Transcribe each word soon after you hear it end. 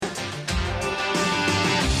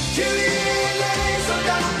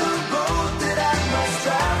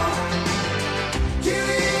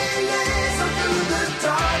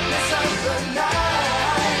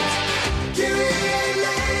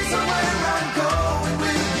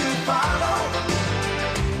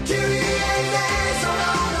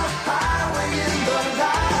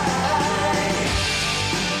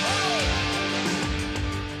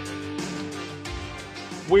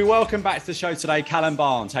we welcome back to the show today, Callum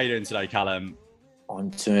Barnes. How are you doing today, Callum? I'm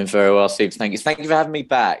doing very well, Steve. Thank you. Thank you for having me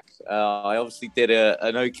back. I obviously did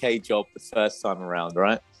an okay job the first time around,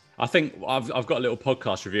 right? I think I've got a little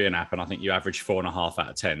podcast reviewing app, and I think you average 4.5 out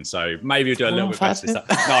of 10. So maybe you'll do a little bit better this time.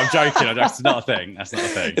 No, I'm joking. That's not a thing. That's not a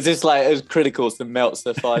thing. Is this like as critical as the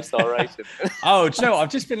Meltzer 5-star rating? Oh, do you know what?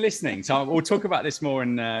 I've just been listening. So we'll talk about this more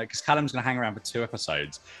because Callum's going to hang around for 2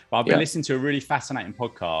 episodes. But I've been listening to a really fascinating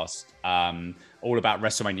podcast all about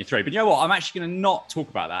WrestleMania 3. But you know what? I'm actually going to not talk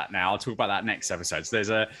about that now. I'll talk about that next episode. So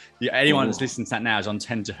there's anyone that's listening to that now is on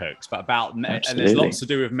tenterhooks, but and there's lots to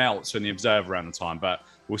do with Meltzer and the Observer around the time, but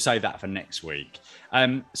we'll save that for next week.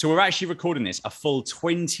 So we're actually recording this a full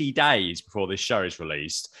 20 days before this show is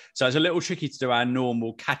released. So it's a little tricky to do our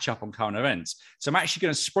normal catch up on current events. So I'm actually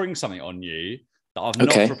going to spring something on you that I've not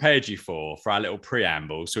prepared you for our little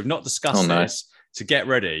preamble. So we've not discussed this. So get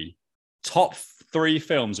ready. Top 3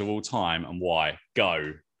 films of all time and why.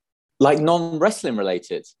 Go. Like non-wrestling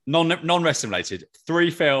related? Non-wrestling related.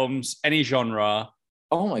 3 films, any genre.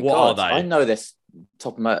 Oh my God. What are they? I know this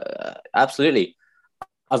top of my... absolutely.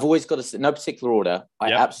 I've always got to... No particular order.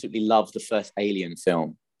 I absolutely love the first Alien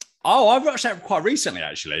film. Oh, I've watched that quite recently,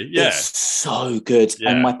 actually. Yeah. It's so good.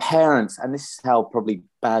 Yeah. And my parents, and this is how probably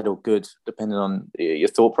bad or good, depending on your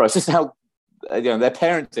thought process, how their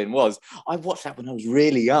parenting was. I watched that when I was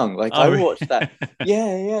really young. I watched that.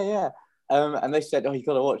 Yeah. And they said, "Oh, you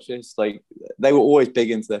got to watch this." Like, they were always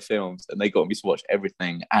big into their films, and they got me to watch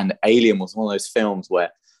everything. And Alien was one of those films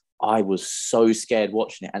where I was so scared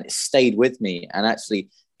watching it, and it stayed with me. And actually,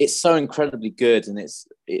 it's so incredibly good, and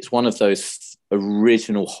it's one of those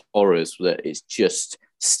original horrors that it's just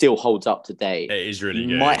still holds up today. It is really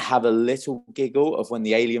good. You might have a little giggle of when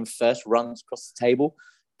the alien first runs across the table,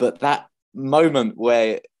 but that moment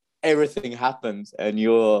where everything happens and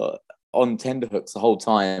you're on tenterhooks the whole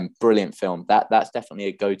time, brilliant film. That's definitely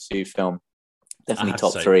a go-to film. Definitely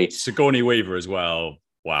top 3. Sigourney Weaver as well.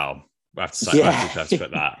 Wow. I have to say, I have to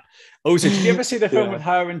put that. Also, did you ever see the film with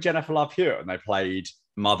her and Jennifer Love Hewitt when they played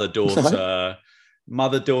mother-daughter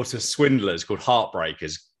swindlers called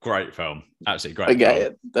Heartbreakers? Great film. Absolutely great.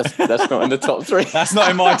 Okay, that's not in the top 3. That's not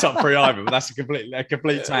in my top 3 either, but that's a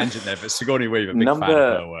complete tangent there. But Sigourney Weaver, big fan of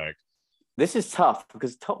her work. This is tough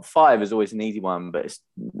because top 5 is always an easy one, but it's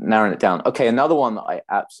narrowing it down. Okay, another one that I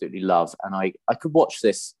absolutely love, and I could watch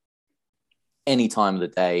this any time of the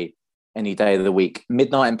day, any day of the week.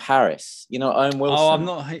 Midnight in Paris. You know, Owen Wilson. Oh, I'm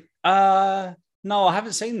not... no, I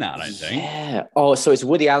haven't seen that, I don't think. Yeah. Oh, so it's a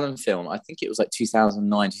Woody Allen film. I think it was like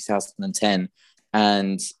 2009, 2010.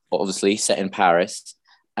 And obviously set in Paris.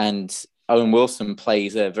 And Owen Wilson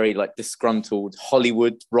plays a very disgruntled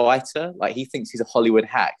Hollywood writer. Like, he thinks he's a Hollywood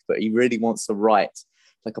hack, but he really wants to write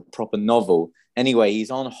like a proper novel. Anyway, he's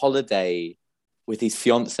on holiday with his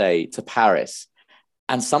fiance to Paris.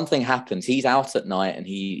 And something happens. He's out at night and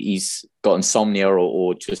he's got insomnia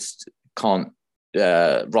or just can't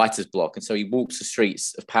writer's block, and so he walks the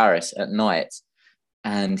streets of Paris at night,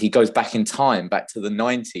 and he goes back in time, back to the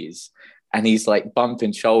 90s, and he's like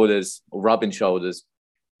bumping shoulders or rubbing shoulders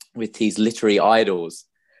with these literary idols,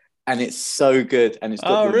 and it's so good, and it's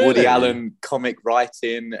got Woody Allen comic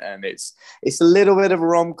writing, and it's a little bit of a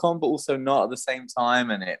rom-com, but also not at the same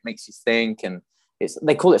time, and it makes you think, and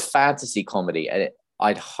they call it fantasy comedy, and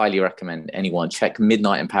I'd highly recommend anyone check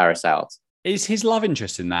Midnight in Paris out. Is his love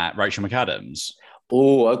interest in that Rachel McAdams?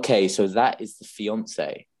 Oh, okay. So that is the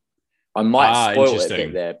fiance. I might spoil it a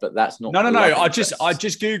bit there, but that's not. No. I just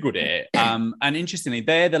Googled it. And interestingly,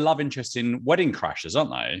 they're the love interest in Wedding Crashers, aren't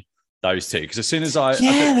they? Those two. Because as soon as they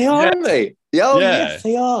are, aren't they? Oh, yes,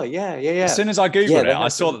 they are. Yeah. As soon as I Googled it, I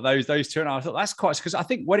saw that those two, and I thought that's quite, because I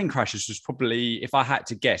think Wedding Crashers was probably, if I had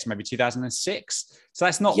to guess, maybe 2006. So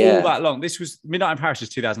that's not all that long. This was Midnight in Paris was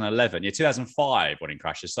 2011. 2005 Wedding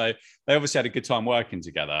Crashers. So they obviously had a good time working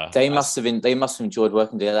together. They must have enjoyed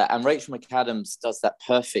working together. And Rachel McAdams does that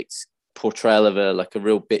perfect portrayal of a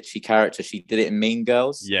real bitchy character. She did it in Mean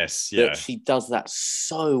Girls. Yes, yeah. She does that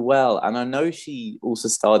so well. And I know she also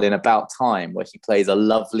starred in About Time, where she plays a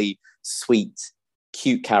lovely, sweet,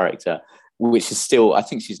 cute character, which is still, I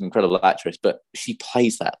think she's an incredible actress, but she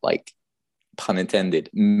plays that, pun intended,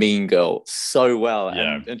 mean girl so well.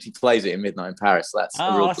 Yeah. And she plays it in Midnight in Paris. So that's a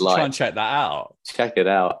real I'll have to delight. try and check that out. Check it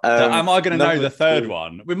out. Am I going to know the third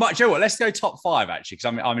one? We might, Joe. What? Let's go top 5 actually,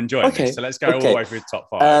 because I'm enjoying this. So let's go all the way through top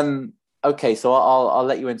 5. Okay, so I'll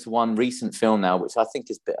let you into one recent film now, which I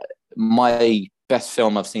think is my best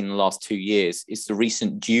film I've seen in the last 2 years. Is the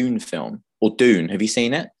recent Dune film, or Dune. Have you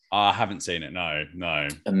seen it? I haven't seen it. No.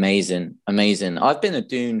 Amazing. I've been a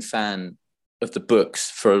Dune fan of the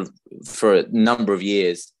books for a number of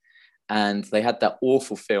years, and they had that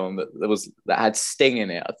awful film that had Sting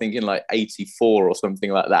in it. I think in like '84 or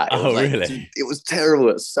something like that. Really? It was terrible.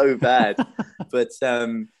 It was so bad. But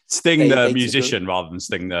Sting the musician rather than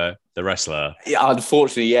Sting the wrestler. Yeah,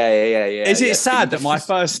 unfortunately, yeah. Is it sad that my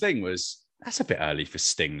first thing was, that's a bit early for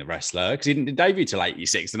Sting the wrestler, because he didn't debut till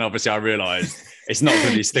 '86, and obviously I realised it's not going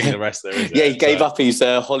to be Sting the wrestler, is it? Yeah, he gave up his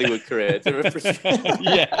Hollywood career to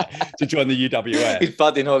join the UWF. His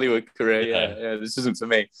budding Hollywood career. Yeah, this isn't for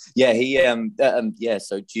me. Yeah,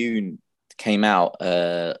 so Dune came out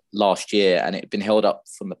last year, and it had been held up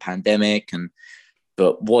from the pandemic,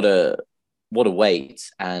 but what a wait.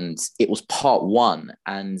 And it was part one,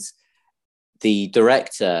 and the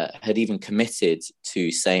director had even committed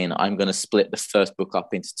to saying, I'm going to split the first book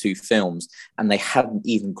up into 2 films. And they hadn't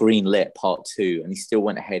even greenlit part 2. And he still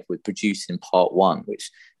went ahead with producing part 1,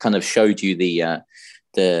 which kind of showed you the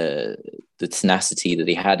tenacity that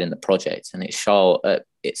he had in the project. And it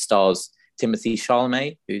stars Timothée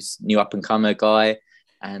Chalamet, who's new up-and-comer guy.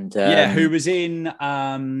 And who was in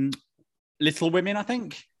Little Women, I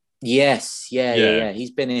think. Yes, yeah.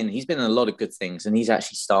 He's been in a lot of good things. And he's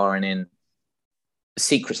actually starring in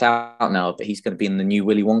Secret's out now, but he's going to be in the new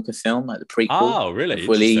Willy Wonka film, like the prequel. Oh, really?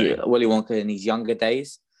 Willy Wonka in his younger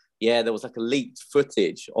days. Yeah, there was like a leaked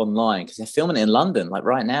footage online because they're filming it in London, like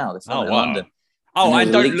right now. They're filming it in London. Oh,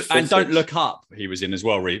 and don't look up. He was in as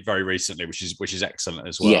well very recently, which is excellent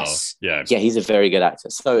as well. Yes, yeah, he's a very good actor.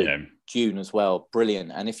 So Dune as well,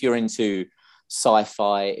 brilliant. And if you're into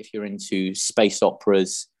sci-fi, if you're into space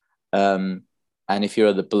operas, and if you're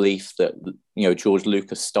of the belief that, you know, George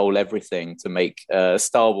Lucas stole everything to make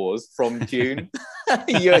Star Wars from Dune,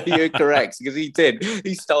 you're correct, because he did.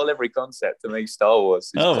 He stole every concept to make Star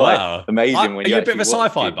Wars. It's quite amazing. Are you a bit of a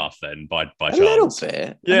sci-fi buff then, by chance? A little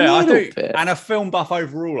bit. Yeah, I think, and a film buff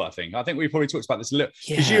overall. I think we probably talked about this a little,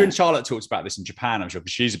 because you and Charlotte talked about this in Japan, I'm sure,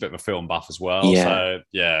 because she's a bit of a film buff as well. Yeah. So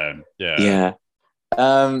yeah.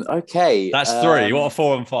 Okay. That's 3. What are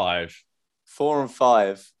 4 and 5? 4 and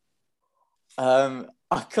 5.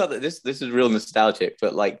 I got this is real nostalgic,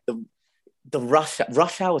 but like the Rush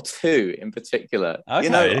Hour 2 in particular. Okay.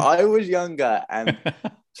 You know, I was younger and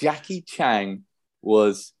Jackie Chan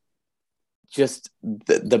was just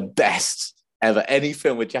the best ever. Any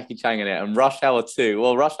film with Jackie Chan in it, and Rush Hour 2.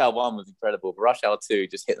 Well, Rush Hour 1 was incredible, but Rush Hour 2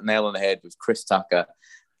 just hit the nail on the head with Chris Tucker.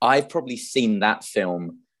 I've probably seen that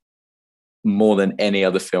film more than any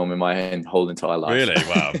other film in my whole entire life. Really?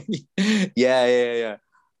 Wow. Yeah.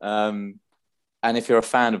 And if you're a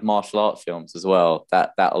fan of martial art films as well,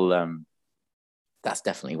 that's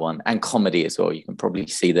definitely one. And comedy as well. You can probably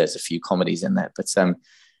see there's a few comedies in there. But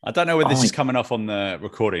I don't know whether this is coming off on the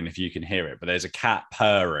recording, if you can hear it, but there's a cat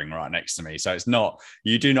purring right next to me. So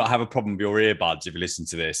you do not have a problem with your earbuds if you listen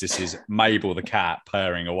to this. This is Mabel the cat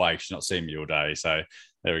purring away. She's not seen me all day. So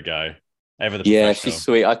there we go. Yeah, she's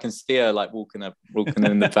sweet. I can see her like walking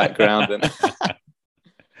in the background. And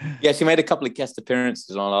yeah, she made a couple of guest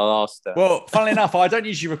appearances on our last. Well, funnily enough, I don't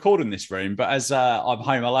usually record in this room, but as I'm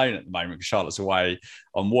home alone at the moment because Charlotte's away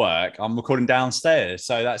on work, I'm recording downstairs.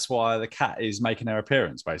 So that's why the cat is making her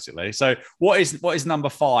appearance, basically. So what is number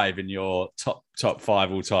 5 in your top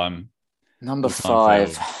 5 all time? Number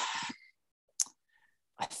 5.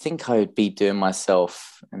 I think I would be doing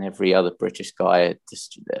myself and every other British guy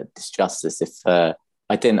disjustice if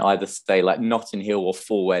I didn't either say like Notting Hill or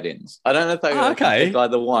 4 Weddings. I don't know if I would pick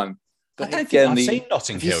either one. But I don't think I've seen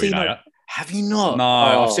Notting Hill, you know. Have you not? No,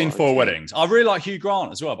 I've seen 4 Weddings. I really like Hugh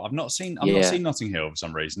Grant as well, but I've not seen Notting Hill for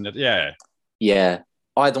some reason. Yeah.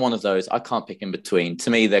 Either one of those. I can't pick in between. To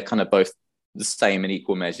me, they're kind of both the same in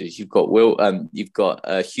equal measures. You've got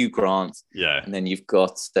Hugh Grant, and then you've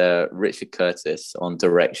got Richard Curtis on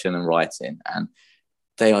direction and writing, and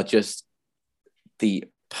they are just the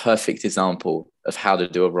perfect example of how to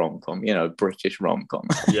do a rom-com, you know, British rom-com.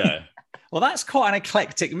 Yeah. Well, that's quite an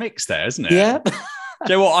eclectic mix there, isn't it? Yeah. Do you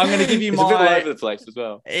know what? I'm going to give you it's a bit all over the place as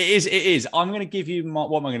well. It is. I'm going to give you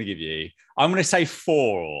what am I going to give you? I'm going to say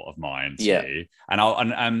 4 of mine to you.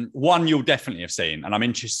 And one you'll definitely have seen. And I'm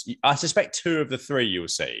interested. I suspect 2 of the 3 you'll have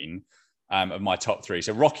seen of my top 3.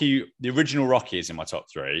 So Rocky, the original Rocky is in my top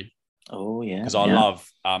 3. Oh, yeah. Because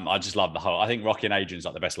I just love the whole, I think Rocky and Adrian is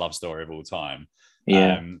like the best love story of all time.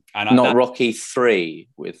 Yeah, and Rocky 3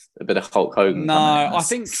 with a bit of Hulk Hogan. No, I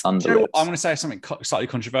think I'm going to say something slightly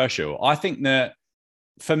controversial. I think that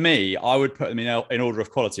for me, I would put them in order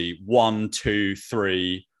of quality: 1, 2,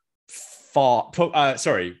 3, 4.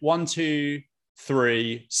 1, 2,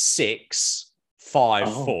 3, 6,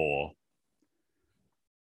 5, 4.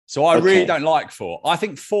 So I really don't like 4. I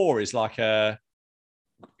think 4 is like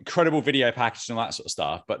incredible video package and all that sort of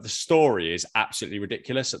stuff, but the story is absolutely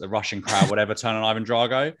ridiculous. That the Russian crowd would ever turn on Ivan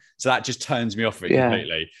Drago, so that just turns me off of it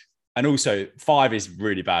completely. And also 5 is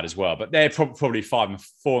really bad as well, but they're probably 4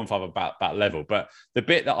 and 5 about that level. But the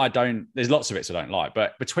bit that there's lots of bits I don't like,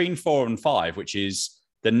 but between 4 and 5, which is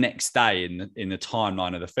the next day in the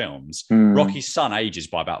timeline of the films, Rocky's son ages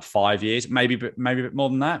by about 5 years, maybe a bit more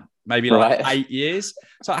than that, maybe like 8 years.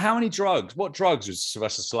 So what drugs was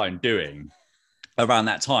Sylvester Stallone doing around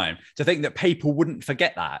that time to think that people wouldn't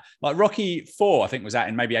forget that? Like Rocky 4, I think, was out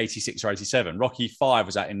in maybe 86 or 87. Rocky 5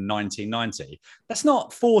 was out in 1990. That's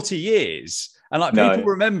not 40 years. And like people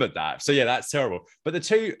remembered that. So yeah, that's terrible. But the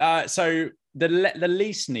two, so the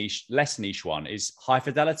less niche one is High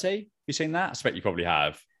Fidelity. You seen that? I expect you probably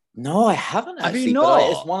have. No, I haven't actually. Have you not?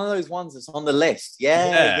 But it's one of those ones that's on the list.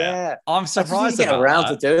 Yeah. I'm surprised to get around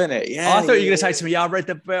to doing it. Yeah. I thought you were going to say to me, "Yeah, I read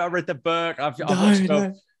the book. I've watched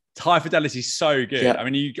High Fidelity is so good." Yeah. I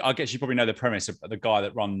mean, I guess you probably know the premise of the guy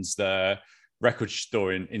that runs the record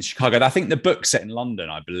store in Chicago. I think the book's set in London,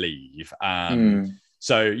 I believe.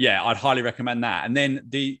 So yeah, I'd highly recommend that. And then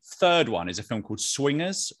the third one is a film called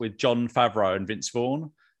Swingers with Jon Favreau and Vince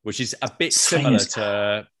Vaughn, which is a bit similar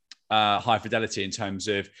to High Fidelity in terms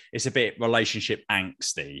of it's a bit relationship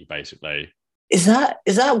angsty, basically. Is that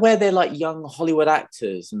where they're like young Hollywood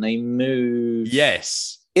actors and they move?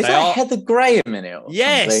 Yes. Is that Heather Graham in it?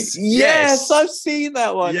 Yes, I've seen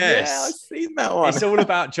that one. Yes. Yeah, I've seen that one. It's all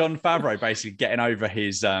about Jon Favreau basically getting over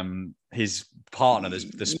his partner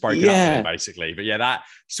that's broken up, basically. But yeah, that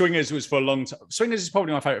Swingers was for a long time. Swingers is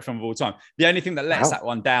probably my favorite film of all time. The only thing that lets that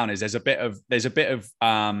one down is there's a bit of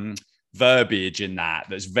verbiage in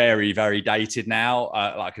that's very, very dated now,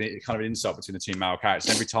 like kind of an insult between the two male characters.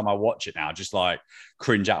 And every time I watch it now, I just like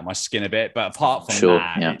cringe out of my skin a bit. But apart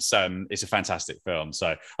from it's a fantastic film.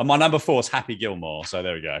 So, and my number 4 is Happy Gilmore. So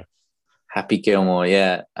there we go. Happy Gilmore,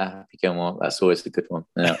 Happy Gilmore. That's always a good one.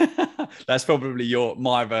 Yeah. That's probably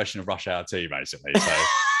my version of Rush Hour 2, basically.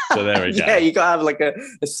 So there we go. Yeah, you gotta have like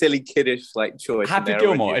a silly kiddish like choice. Happy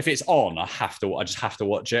Gilmore, if it's on, I just have to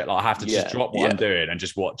watch it. Like I have to just drop what I'm doing and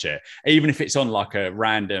just watch it. Even if it's on like a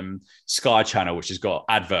random Sky channel which has got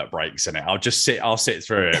advert breaks in it, I'll sit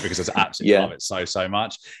through it because I absolutely love it so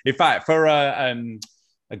much. In fact, for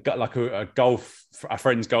a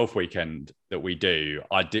friend's golf weekend that we do,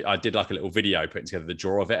 I did like a little video putting together the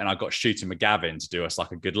draw of it, and I got Shooter McGavin to do us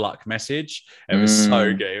like a good luck message. It was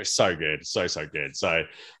so good. It was so good. So good. So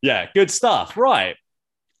yeah, good stuff. Right.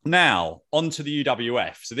 Now on to the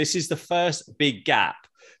UWF. So this is the first big gap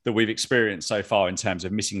that we've experienced so far in terms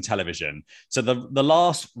of missing television. So the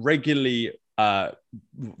last regular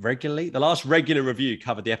review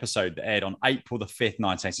covered the episode that aired on April the 5th,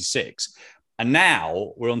 1986. And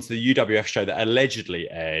now we're on to the UWF show that allegedly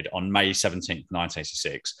aired on May 17th,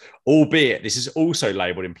 1986, albeit this is also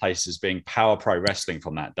labelled in places as being Power Pro Wrestling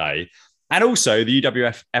from that day. And also the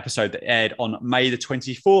UWF episode that aired on May the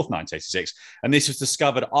 24th, 1986. And this was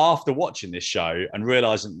discovered after watching this show and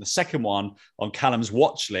realising the second one on Callum's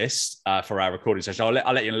watch list for our recording session. I'll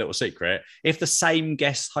let you in a little secret. If the same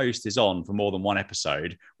guest host is on for more than one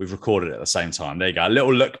episode, we've recorded it at the same time. There you go. A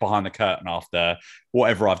little look behind the curtain after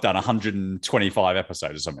whatever I've done, 125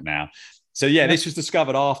 episodes or something now. So yeah, this was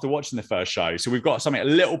discovered after watching the first show. So we've got something a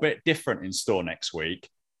little bit different in store next week,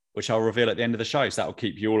 which I'll reveal at the end of the show. So that'll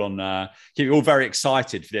keep you all very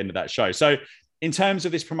excited for the end of that show. So in terms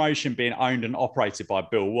of this promotion being owned and operated by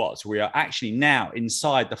Bill Watts, we are actually now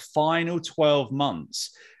inside the final 12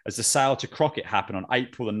 months as the sale to Crockett happened on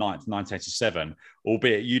April the 9th, 1987,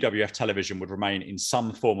 albeit UWF television would remain in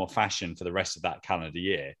some form or fashion for the rest of that calendar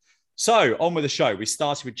year. So on with the show. We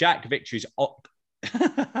started with Jack Victory's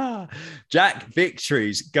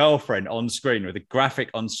girlfriend on screen with a graphic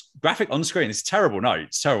on screen. It's terrible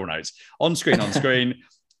notes on screen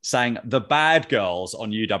saying the Bad Girls on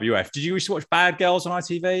UWF. Did you used to watch Bad Girls on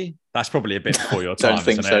ITV? That's probably a bit before your time. Don't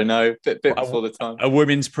think so. No, bit before the time. A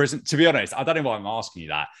women's prison. To be honest, I don't know why I'm asking you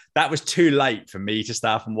that. That was too late for me to stay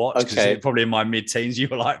up and watch because probably in my mid-teens you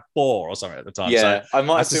were like 4 or something at the time. Yeah, so I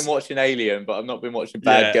might have been watching Alien, but I've not been watching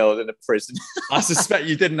Bad Girls in a prison. I suspect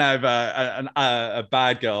you didn't have a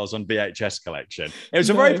Bad Girls on VHS collection. It was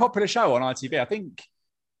a very popular show on ITV. I think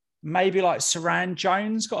maybe like Saran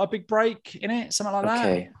Jones got a big break in it, something like that.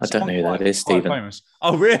 Okay, I don't know who that is, Stephen. Famous.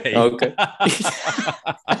 Oh, really? Okay.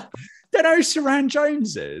 Don't know who Saran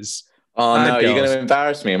Jones is. Oh, no, you're going to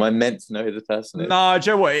embarrass me. Am I meant to know who the person is? No,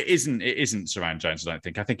 do you know what? It isn't Saran Jones, I don't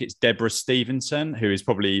think. I think it's Deborah Stevenson, who is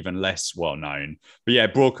probably even less well-known. But yeah,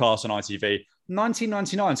 broadcast on ITV.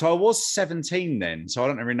 1999. So I was 17 then. So I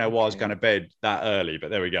don't really know why I was going to bed that early,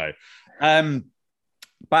 but there we go.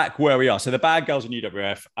 back where we are. So the bad girls in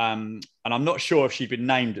UWF, and I'm not sure if she'd been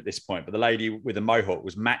named at this point, but the lady with the mohawk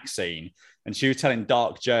was Maxine, and she was telling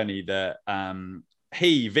Dark Journey that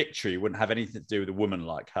Victory, wouldn't have anything to do with a woman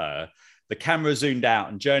like her. The camera zoomed out,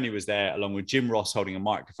 and Journey was there along with Jim Ross holding a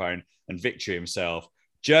microphone and Victory himself.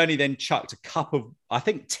 Journey then chucked a cup of, I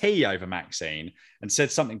think, tea over Maxine and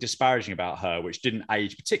said something disparaging about her, which didn't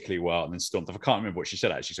age particularly well, and then stormed off. I can't remember what she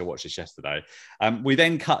said, actually, so I watched this yesterday. We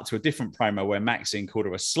then cut to a different promo where Maxine called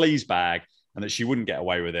her a sleazebag and that she wouldn't get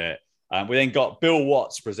away with it. We then got Bill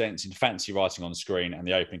Watts presents in fancy writing on screen and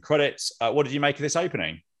the opening credits. What did you make of this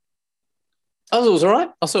opening? I thought it was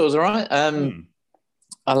all right.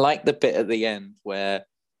 I like the bit at the end where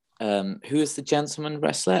who is the gentleman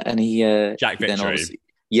wrestler? And he Jack Victory.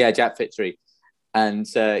 Jack Victory. And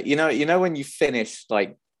you know when you finish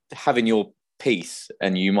like having your piece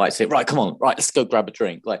and you might say, right, come on, right, let's go grab a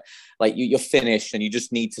drink. Like you're finished and you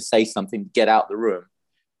just need to say something to get out the room.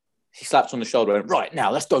 He slaps on the shoulder and right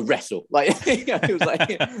now, let's go wrestle. Like it was like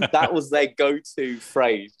that was their go-to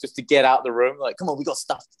phrase just to get out the room. Like, come on, we got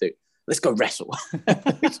stuff to do. Let's go wrestle.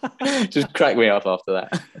 Just cracked me up after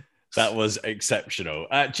that. That was exceptional.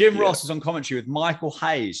 Jim Ross was on commentary with Michael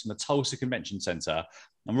Hayes from the Tulsa Convention Center.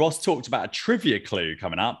 And Ross talked about a trivia clue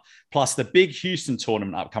coming up, plus the big Houston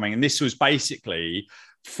tournament upcoming. And this was basically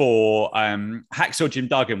for Hacksaw Jim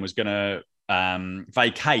Duggan was going to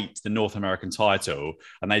vacate the North American title,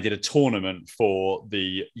 and they did a tournament for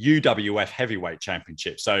the UWF Heavyweight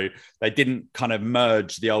Championship. So they didn't kind of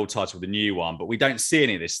merge the old title with the new one, but we don't see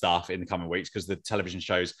any of this stuff in the coming weeks because the television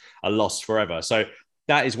shows are lost forever. So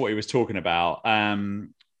that is what he was talking about.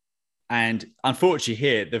 And unfortunately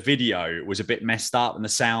here, the video was a bit messed up and the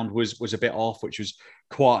sound was a bit off, which was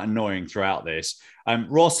quite annoying throughout this.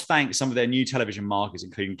 Ross thanked some of their new television markets,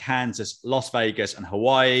 including Kansas, Las Vegas, and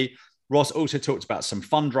Hawaii. Ross also talked about some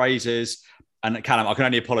fundraisers. And Callum, I can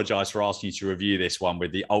only apologise for asking you to review this one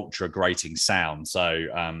with the ultra grating sound. So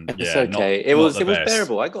it's okay. It was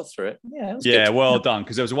bearable. I got through it. Yeah, it was good. Well done.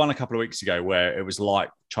 Because there was one a couple of weeks ago where it was like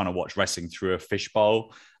trying to watch wrestling through a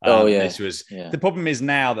fishbowl. This was the problem is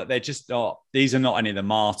now that they're just not. These are not any of the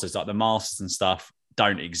masters. Like the masters and stuff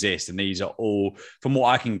don't exist, and these are all, from what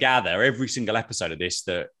I can gather, every single episode of this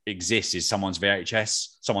that exists is someone's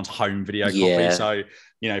VHS, someone's home video copy. So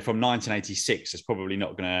from 1986, it's probably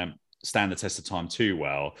not going to stand the test of time too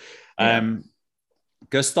well.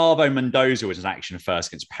 Gustavo Mendoza was in action first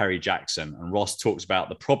against Perry Jackson, and Ross talks about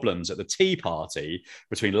the problems at the tea party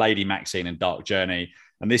between Lady Maxine and Dark Journey,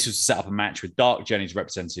 and this was to set up a match with Dark Journey's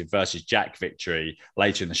representative versus Jack Victory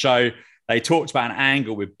later in the show. They talked about an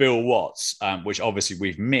angle with Bill Watts, which obviously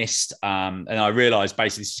we've missed, and I realised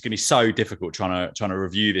basically this is going to be so difficult trying to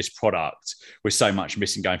review this product with so much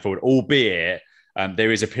missing going forward, albeit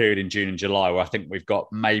there is a period in June and July where I think we've got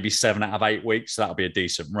maybe 7 out of 8 weeks. So that'll be a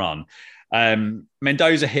decent run.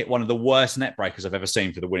 Mendoza hit one of the worst net breakers I've ever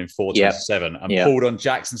seen for the win in 427 and pulled on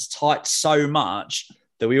Jackson's tight so much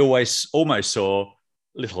that we almost saw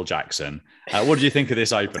little Jackson. What did you think of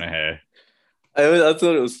this opener here? I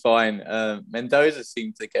thought it was fine. Mendoza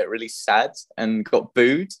seemed to get really sad and got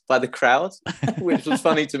booed by the crowd, which was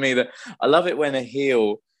funny to me. That I love it when a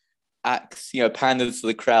heel acts, panders to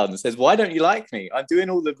the crowd and says, "Why don't you like me? I'm doing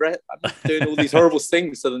all these horrible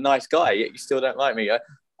things to the nice guy, yet you still don't like me."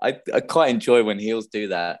 I quite enjoy when heels do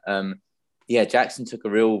that. Jackson took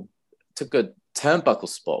a turnbuckle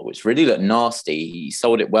spot, which really looked nasty. He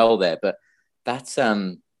sold it well there, but that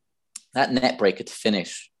net breaker to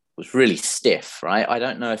finish was really stiff, right? I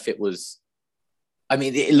don't know if it was. I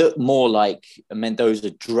mean, it looked more like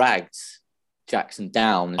Mendoza dragged Jackson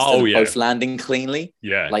down instead of both landing cleanly.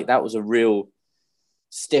 Like that was a real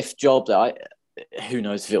stiff job that who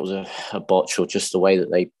knows if it was a botch or just the way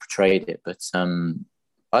that they portrayed it. But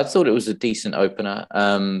I thought it was a decent opener.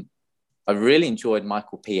 I really enjoyed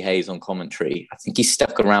Michael P. Hayes on commentary. I think he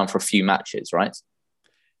stuck around for a few matches, right?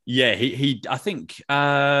 Yeah, he I think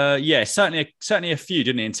certainly a few,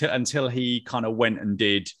 didn't he? Until he kind of went and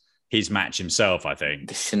did his match himself, I think.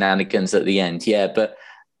 The shenanigans at the end, but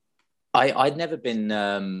I'd never been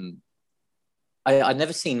I'd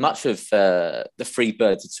never seen much of the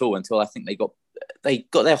Freebirds at all until I think they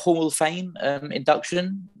got their Hall of Fame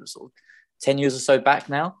induction sort of 10 years or so back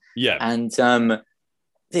now. Yeah. And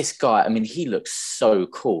this guy, I mean, he looks so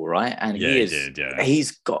cool, right? And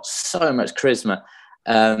he's got so much charisma.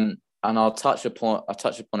 And I'll touch upon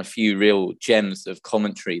a few real gems of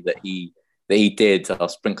commentary that he did. I'll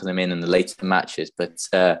sprinkle them in the later matches. But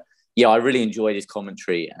yeah, I really enjoyed his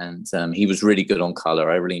commentary, and he was really good on color.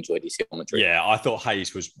 I really enjoyed his commentary. Yeah, I thought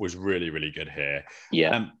Hayes was really, really good here.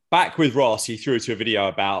 Yeah. Back with Ross, he threw to a video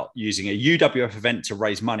about using a UWF event to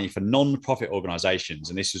raise money for non-profit organisations.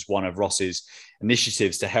 And this was one of Ross's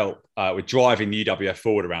initiatives to help with driving the UWF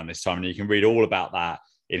forward around this time. And you can read all about that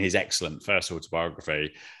in his excellent first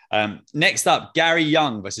autobiography. Next up, Gary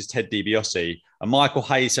Young versus Ted DiBiase. And Michael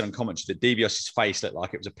Hayes said on commentary that DiBiase's face looked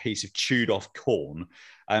like it was a piece of chewed off corn.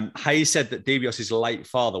 Hayes said that DiBiase's late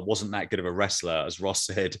father wasn't that good of a wrestler. As Ross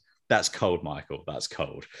said, that's cold, Michael. That's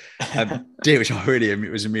cold. Which was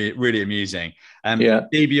really amusing.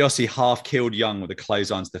 DiBiase half killed Young with a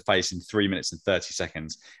clothesline to the face in 3 minutes and 30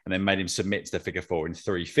 seconds, and then made him submit to the figure four in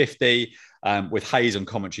 3:50. With Hayes on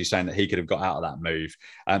commentary saying that he could have got out of that move.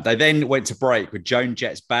 They then went to break with Joan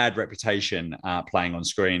Jett's bad reputation playing on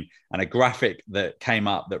screen, and a graphic that came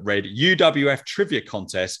up that read UWF trivia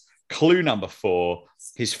contest. Clue number 4,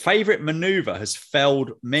 his favorite maneuver has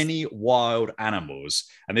felled many wild animals.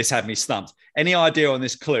 And this had me stumped. Any idea on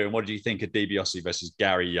this clue? And what do you think of DiBiase versus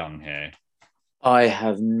Gary Young here? I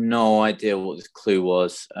have no idea what this clue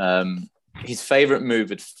was. His favorite move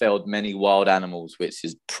had felled many wild animals, which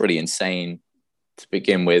is pretty insane to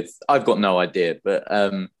begin with. I've got no idea, but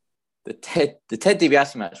the Ted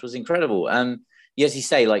DiBiase match was incredible. As you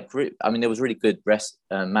say, there was really good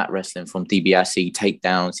mat wrestling from DiBiase,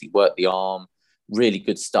 takedowns. He worked the arm, really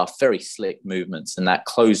good stuff, very slick movements. And that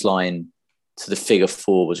clothesline to the figure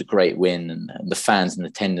four was a great win. And the fans in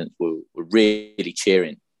attendance were really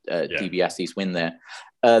cheering DiBiase's win there.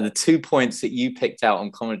 The 2 points that you picked out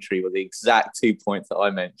on commentary were the exact 2 points that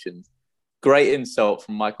I mentioned. Great insult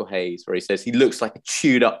from Michael Hayes, where he says he looks like a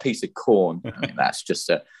chewed up piece of corn. I mean, that's just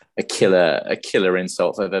a killer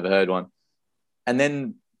insult if I've ever heard one. And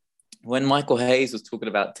then when Michael Hayes was talking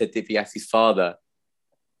about Ted DiBiase's father,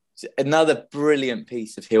 another brilliant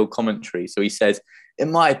piece of heel commentary. So he says,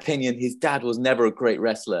 in my opinion, his dad was never a great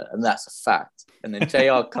wrestler, and that's a fact. And then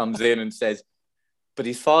JR comes in and says, but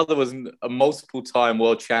his father was a multiple-time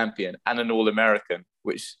world champion and an All-American,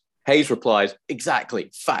 which Hayes replies,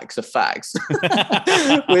 exactly, facts are facts.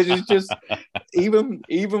 Which is just,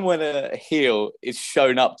 even when a heel is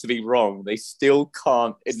shown up to be wrong, they still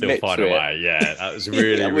can't admit to it. Way. Yeah, that was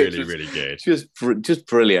really good. Just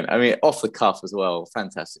brilliant. I mean, off the cuff as well.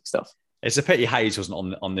 Fantastic stuff. It's a pity Hayes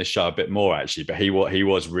wasn't on this show a bit more, actually, but he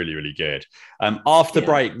was really good. After the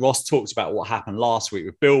break, Ross talked about what happened last week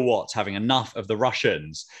with Bill Watts having enough of the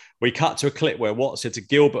Russians. We cut to a clip where Watts said to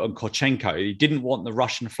Gilbert and Korchenko he didn't want the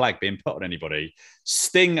Russian flag being put on anybody.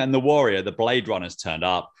 Sting and the Warrior, the Blade Runners, turned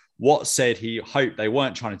up. Watts said he hoped they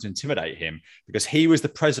weren't trying to intimidate him because he was the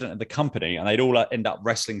president of the company and they'd all end up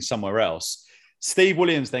wrestling somewhere else. Steve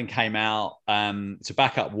Williams then came out to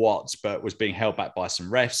back up Watts, but was being held back by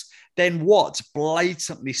some refs. Then Watts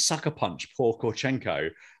blatantly sucker punched poor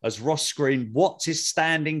Korchenko as Ross screamed, Watts is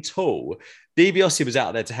standing tall. DiBiase was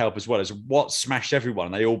out there to help as well as Watts smashed everyone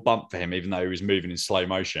and they all bumped for him, even though he was moving in slow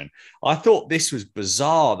motion. I thought this was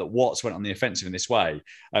bizarre that Watts went on the offensive in this way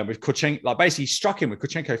with Korchenko, basically struck him with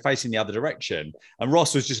Korchenko facing the other direction. And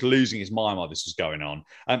Ross was just losing his mind while this was going on.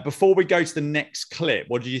 Before we go to the next clip,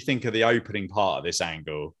 what did you think of the opening part of this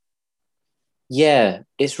angle? Yeah,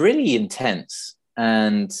 it's really intense.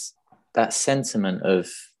 And that sentiment of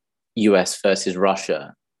US versus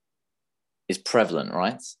Russia is prevalent,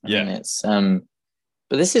 right? I mean, it's but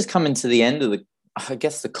this is coming to the end of the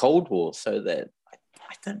Cold War, so that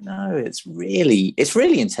I don't know. It's really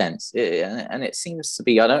intense, and it seems to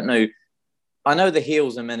be. I don't know. I know the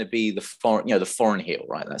heels are meant to be the foreign heel,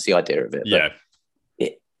 right? That's the idea of it. But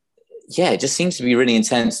it just seems to be really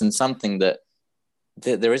intense and something that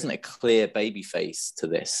there isn't a clear baby face to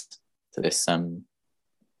this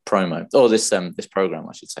promo or this program,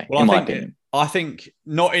 I should say. Well, in my opinion, I think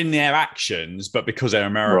not in their actions, but because they're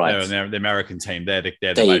American, right. They're the American team. They're the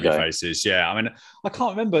baby faces. Yeah, I mean, I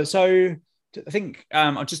can't remember. So I think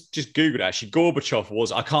I just Googled it, actually. Gorbachev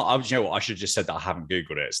was. You know what? I should have just said that I haven't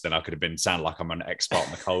Googled it. So then I could have sound like I'm an expert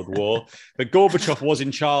in the Cold War. But Gorbachev was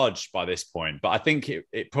in charge by this point. But I think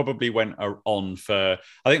it probably went on for.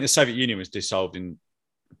 I think the Soviet Union was dissolved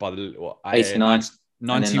by the 89.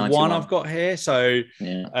 91 I've got here. So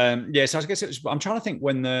so I guess I'm trying to think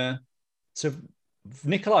when Nikolai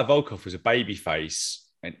Volkov was a babyface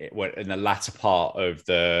in the latter part of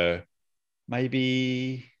the I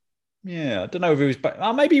don't know if he was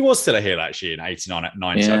maybe he was still a heel actually in 89 at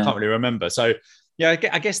 90. I can't really remember. So I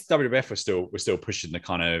guess WWF was still pushing the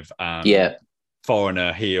kind of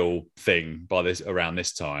foreigner heel thing around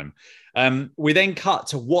this time. We then cut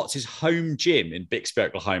to Watts' home gym in Bixby,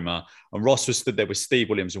 Oklahoma, and Ross was stood there with Steve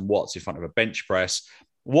Williams and Watts in front of a bench press.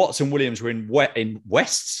 Watts and Williams were in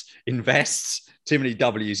vests. Too many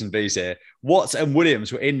W's and V's here. Watts and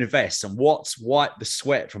Williams were in the vests, and Watts wiped the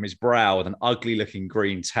sweat from his brow with an ugly-looking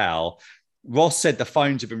green towel. Ross said the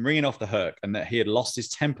phones had been ringing off the hook and that he had lost his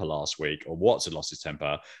temper last week, or Watts had lost his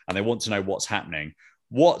temper, and they want to know what's happening.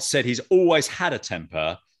 Watts said he's always had a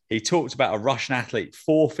temper. He talked about a Russian athlete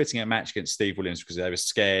forfeiting a match against Steve Williams because they were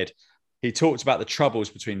scared. He talked about the troubles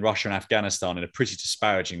between Russia and Afghanistan in a pretty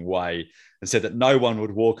disparaging way and said that no one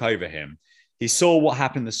would walk over him. He saw what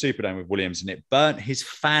happened in the Superdome with Williams and it burnt his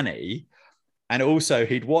fanny. And also,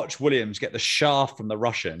 he'd watched Williams get the shaft from the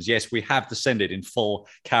Russians. Yes, we have descended in full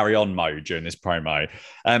carry-on mode during this promo.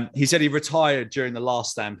 He said he retired during the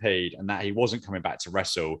last Stampede and that he wasn't coming back to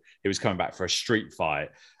wrestle. He was coming back for a street fight.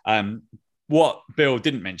 What Bill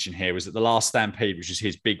didn't mention here was that the last Stampede, which was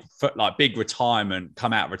his big retirement,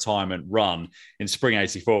 come out retirement run in spring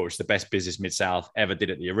 '84, which was the best business Mid-South ever did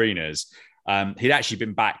at the arenas. He'd actually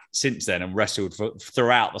been back since then and wrestled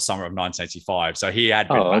throughout the summer of 1985. So he had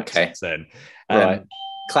been back since then. Right.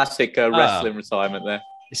 Classic wrestling retirement there.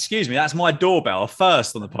 Excuse me, that's my doorbell.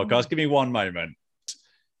 First on the podcast. Give me one moment.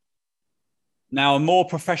 Now, a more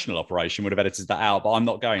professional operation would have edited that out, but I'm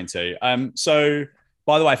not going to. So,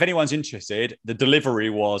 by the way, if anyone's interested, the delivery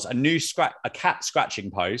was a cat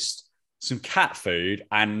scratching post, some cat food,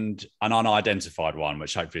 and an unidentified one,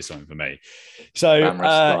 which hopefully is something for me.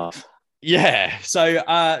 So, yeah. So,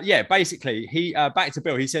 basically, he back to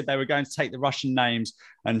Bill. He said they were going to take the Russian names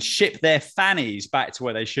and ship their fannies back to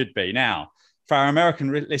where they should be. Now, for our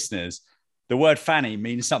American listeners, the word fanny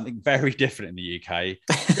means something very different in the UK.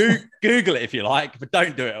 Google it if you like, but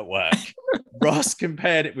don't do it at work. Ross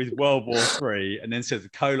compared it with World War III and then said the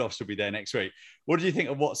Koloffs will be there next week. What do you think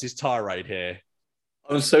of what's his tirade here?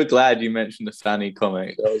 I'm so glad you mentioned the fanny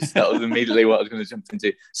comic. That was immediately what I was going to jump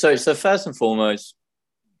into. So first and foremost,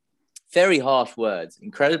 very harsh words,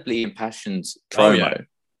 incredibly impassioned promo. Oh, yeah.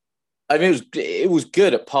 I mean, it was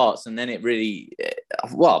good at parts, and then it really,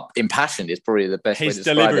 impassioned is probably the best way to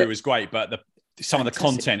describe it. His delivery was great, but some of the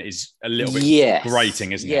content is a little bit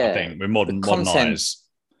grating, isn't it? I think with modern eyes.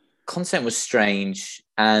 Content was strange,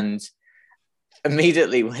 and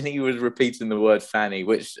immediately when he was repeating the word fanny,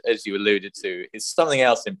 which, as you alluded to, is something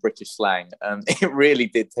else in British slang, it really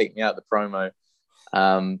did take me out of the promo.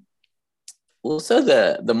 Also,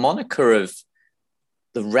 the moniker of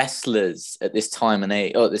the wrestlers at this time and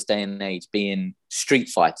age, or at this day and age, being street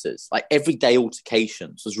fighters, like everyday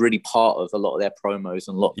altercations, was really part of a lot of their promos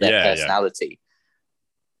and a lot of their personality. Yeah.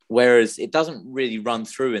 Whereas it doesn't really run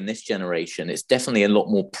through in this generation. It's definitely a lot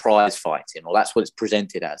more prize fighting, or that's what it's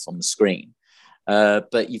presented as on the screen.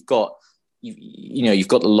 But you've got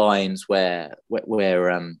the lines where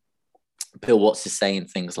Bill Watts is saying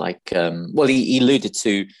things like, he alluded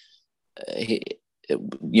to.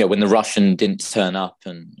 When the Russian didn't turn up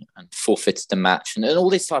and forfeited the match and all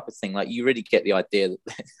this type of thing, like you really get the idea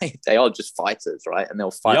that they are just fighters, right? And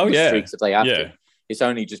they'll fight on the streets if they have to. It's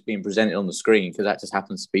only just being presented on the screen because that just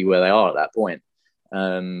happens to be where they are at that point.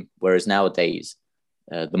 Whereas nowadays,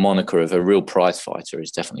 the moniker of a real prize fighter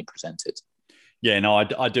is definitely presented. Yeah, no,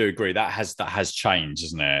 I do agree. That has changed,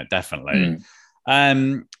 isn't it? Definitely.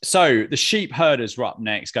 So the Sheep Herders were up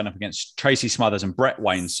next, going up against Tracy Smothers and Brett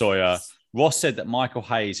Wayne Sawyer. Ross said that Michael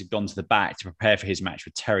Hayes had gone to the back to prepare for his match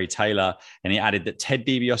with Terry Taylor, and he added that Ted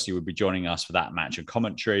DiBiase would be joining us for that match and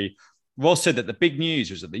commentary. Ross said that the big news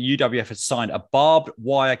was that the UWF had signed a barbed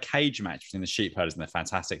wire cage match between the Sheep Herders and the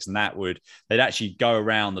Fantastics, and they'd actually go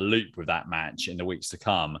around the loop with that match in the weeks to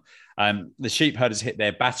come. The Sheep Herders hit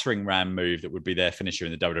their battering ram move that would be their finisher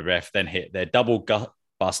in the WWF, then hit their double gut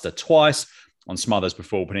buster twice on Smothers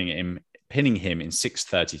before pinning him in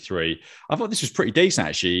 6:33. I thought this was pretty decent,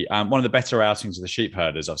 actually. One of the better outings of the Sheep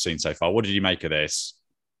Herders I've seen so far. What did you make of this?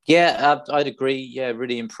 Yeah, I'd agree. Yeah,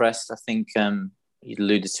 really impressed. I think you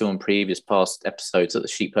alluded to on past episodes that the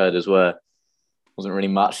Sheep Herders wasn't really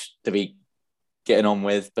much to be getting on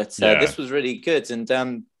with, but this was really good. And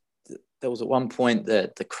there was at one point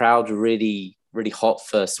that the crowd were really, really hot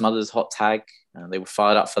for Smothers' hot tag. They were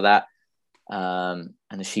fired up for that. And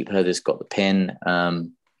the Sheep Herders got the pin.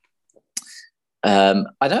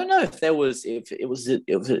 I don't know if it was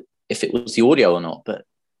the audio or not, but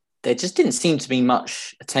there just didn't seem to be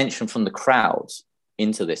much attention from the crowd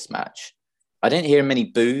into this match. I didn't hear many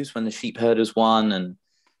boos when the Sheep Herders won, and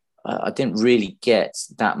I didn't really get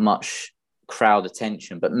that much crowd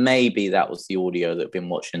attention. But maybe that was the audio that I've been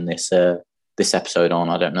watching this episode on.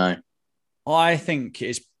 I don't know. I think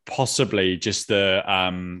it's possibly just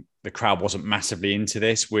the crowd wasn't massively into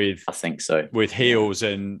this I think so. With heels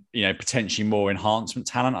and, potentially more enhancement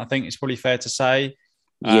talent, I think it's probably fair to say.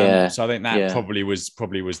 Yeah. So I think that probably was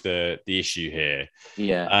the issue here.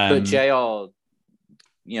 Yeah. But JR,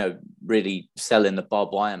 really selling the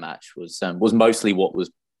barbed wire match was mostly what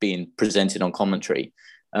was being presented on commentary.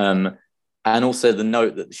 And also the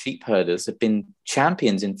note that the sheep herders have been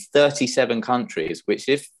champions in 37 countries, which,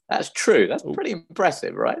 if that's true, that's pretty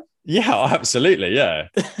impressive, right? Yeah, absolutely. Yeah,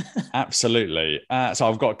 absolutely. So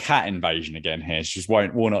I've got a cat invasion again here. She just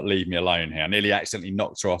will not leave me alone here. I nearly accidentally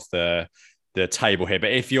knocked her off the table here.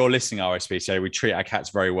 But if you're listening, RSPCA, we treat our cats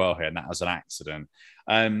very well here, and that was an accident.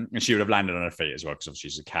 And she would have landed on her feet as well, because obviously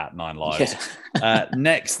she's a cat, 9 lives. Yeah.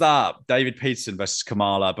 Next up, David Peterson versus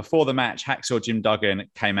Kamala. Before the match, Hacksaw Jim Duggan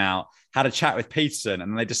came out, had a chat with Peterson,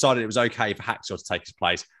 and they decided it was okay for Hacksaw to take his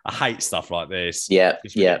place. I hate stuff like this. Yeah,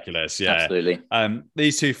 it's ridiculous. Yeah, absolutely.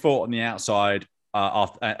 These two fought on the outside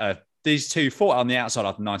after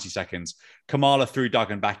 90 seconds. Kamala threw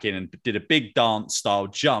Duggan back in and did a big dance style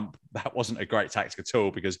jump. That wasn't a great tactic at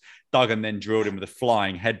all, because Duggan then drilled him with a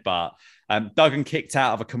flying headbutt. Duggan kicked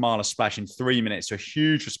out of a Kamala splash in 3 minutes to a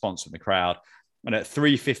huge response from the crowd. And at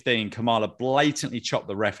 3:15, Kamala blatantly chopped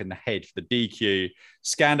the ref in the head for the DQ.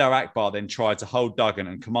 Skandar Akbar then tried to hold Duggan,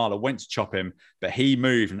 and Kamala went to chop him, but he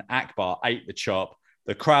moved and Akbar ate the chop.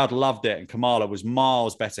 The crowd loved it, and Kamala was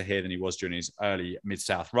miles better here than he was during his early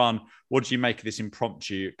Mid-South run. What did you make of this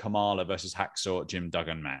impromptu Kamala versus Hacksaw Jim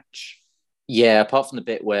Duggan match? Yeah, apart from the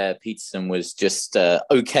bit where Peterson was just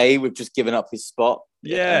okay with just giving up his spot.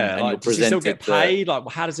 Yeah, and does he still get paid?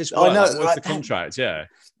 How does this work? What's the contract? Yeah.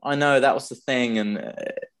 I know, that was the thing. And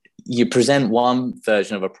you present one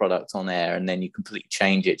version of a product on air and then you completely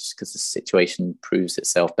change it just because the situation proves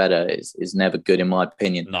itself better is never good, in my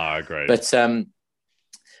opinion. No, I agree.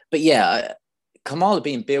 But yeah, Kamala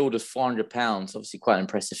being billed as 400 pounds, obviously quite an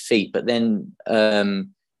impressive feat. But then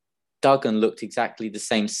Duggan looked exactly the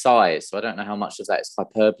same size. So I don't know how much of that is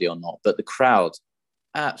hyperbole or not, but the crowd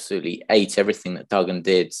absolutely ate everything that Duggan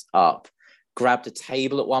did up. Grabbed a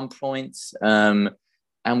table at one point, and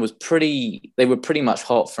they were pretty much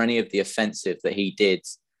hot for any of the offensive that he did.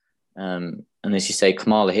 And as you say,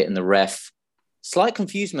 Kamala hitting the ref. Slight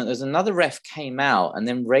confusement. There's another ref came out and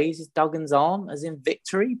then raises Duggan's arm as in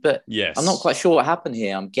victory, but yes. I'm not quite sure what happened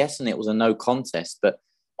here. I'm guessing it was a no contest, but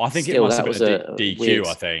I think still, it must have been a DQ, weird,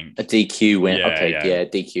 I think. A DQ win. Yeah,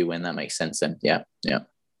 DQ win. That makes sense then. Yeah.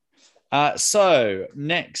 So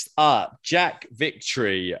next up, Jack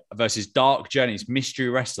Victory versus Dark Journey's mystery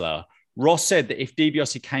wrestler. Ross said that if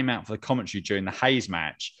DiBiase came out for the commentary during the Hayes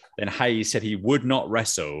match, then Hayes said he would not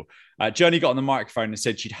wrestle. Journey got on the microphone and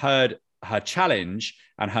said she'd heard her challenge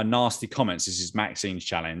and her nasty comments. This is Maxine's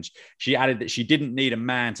challenge. She added that she didn't need a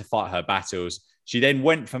man to fight her battles. She then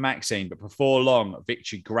went for Maxine, but before long,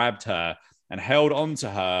 Victory grabbed her and held on to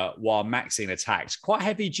her while Maxine attacked. Quite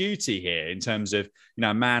heavy duty here in terms of,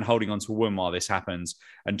 a man holding on to a woman while this happens.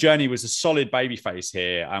 And Journey was a solid babyface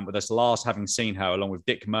here, with us last having seen her along with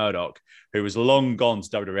Dick Murdoch, who was long gone to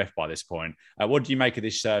WWF by this point. What do you make of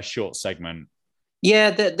this short segment?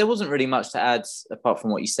 Yeah, there wasn't really much to add apart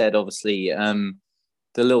from what you said, obviously. The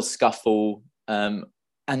little scuffle.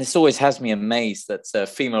 And this always has me amazed that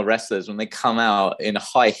female wrestlers, when they come out in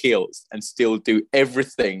high heels and still do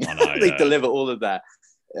everything, they deliver all of that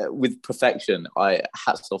with perfection.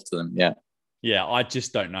 Hats off to them. Yeah. Yeah, I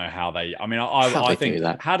just don't know how they. I mean, I think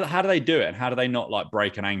how do they do it, and how do they not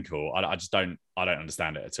break an ankle? I just don't. I don't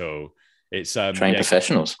understand it at all. It's trained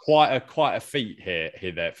professionals. Quite a feat here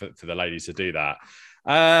there for the ladies to do that.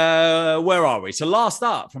 Where are we? So last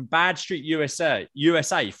up from Bad Street USA,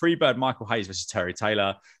 Freebird Michael Hayes versus Terry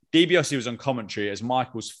Taylor. DiBiase was on commentary as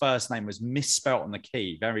Michael's first name was misspelt on the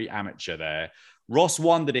key. Very amateur there. Ross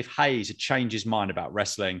wondered if Hayes had changed his mind about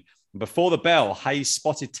wrestling. Before the bell, Hayes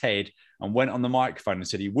spotted Ted and went on the microphone and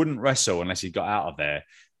said he wouldn't wrestle unless he got out of there.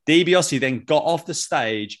 DiBiase then got off the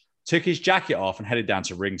stage, took his jacket off and headed down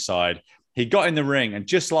to ringside. He got in the ring, and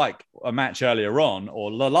just like a match earlier on,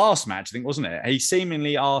 or the last match, I think, wasn't it? He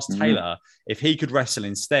seemingly asked Taylor if he could wrestle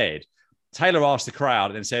instead. Taylor asked the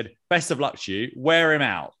crowd and then said, "Best of luck to you, wear him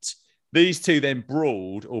out." These two then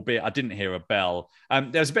brawled, albeit I didn't hear a bell.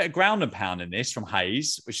 There was a bit of ground and pound in this from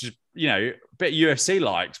Hayes, which is, a bit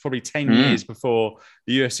UFC-like. It's probably 10 years before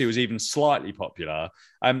the UFC was even slightly popular.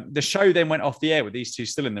 The show then went off the air with these two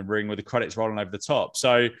still in the ring with the credits rolling over the top.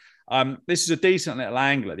 So this is a decent little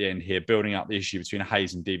angle at the end here, building up the issue between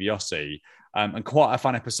Hayes and DiBiase. And quite a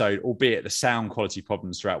fun episode, albeit the sound quality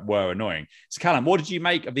problems throughout were annoying. So Callum, what did you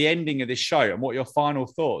make of the ending of this show, and what are your final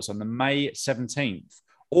thoughts on the May 17th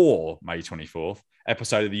or May 24th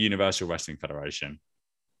episode of the Universal Wrestling Federation?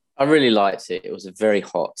 I really liked it. It was a very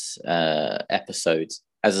hot episode,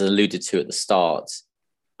 as alluded to at the start.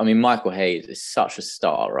 I mean, Michael Hayes is such a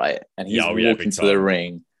star, right? And he's walking to the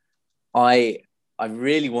ring. I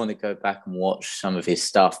really want to go back and watch some of his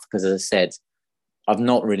stuff because, as I said, I've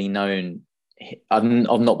not really known. I've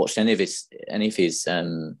not watched any of his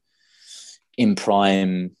in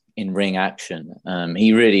prime in ring action.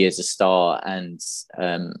 He really is a star, and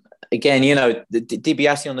again, you know,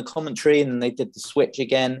 DiBiase on the commentary, and they did the switch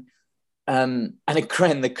again. And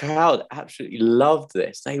again, the crowd absolutely loved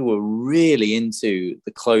this. They were really into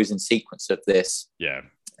the closing sequence of this. Yeah,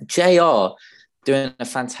 JR doing a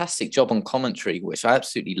fantastic job on commentary, which I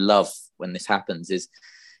absolutely love when this happens. Is,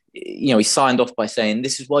 you know, he signed off by saying,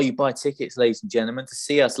 "This is why you buy tickets, ladies and gentlemen, to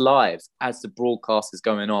see us live," as the broadcast is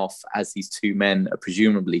going off, as these two men are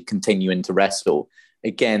presumably continuing to wrestle.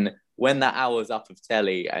 Again, when that hour's up of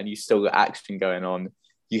telly and you still got action going on,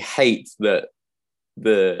 you hate that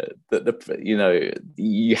you know,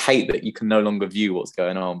 you hate that you can no longer view what's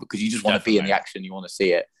going on because you just want to be in the action, you want to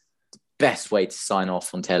see it. The best way to sign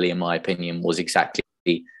off on telly, in my opinion, was exactly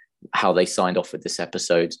how they signed off with this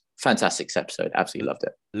episode. Fantastic episode. Absolutely loved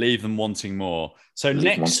it. Leave them wanting more. So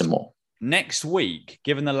next week,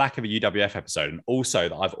 given the lack of a UWF episode, and also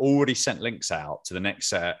that I've already sent links out to the next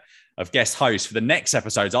set of guest hosts for the next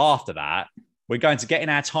episodes after that, we're going to get in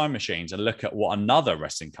our time machines and look at what another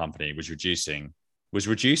wrestling company was producing.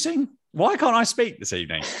 Why can't I speak this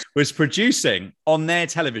evening? Was producing on their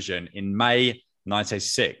television in May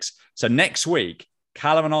 1986. So next week,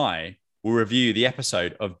 Callum and I will review the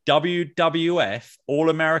episode of WWF All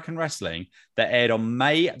American Wrestling that aired on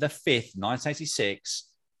May the 5th, 1986,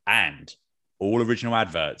 and all original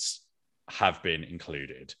adverts have been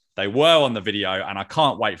included. They were on the video, and I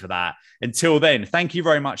can't wait for that. Until then, thank you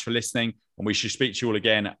very much for listening, and we should speak to you all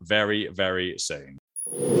again very, very soon.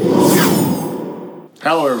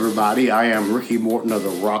 Hello, everybody. I am Ricky Morton of the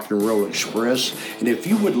Rock and Roll Express, and if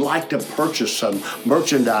you would like to purchase some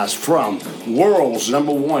merchandise from World's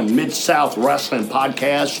 #1 Mid-South Wrestling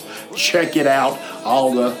Podcast, check it out.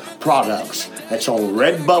 All the products. That's on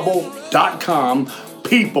Redbubble.com.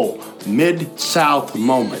 People, Mid-South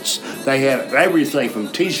Moments. They have everything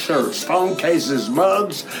from T-shirts, phone cases,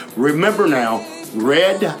 mugs. Remember now,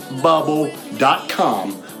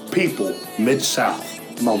 Redbubble.com. People, Mid-South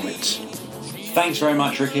Moments. Thanks very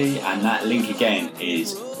much, Ricky. And that link again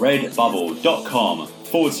is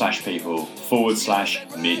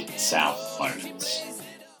redbubble.com/people/Mid-South Moments.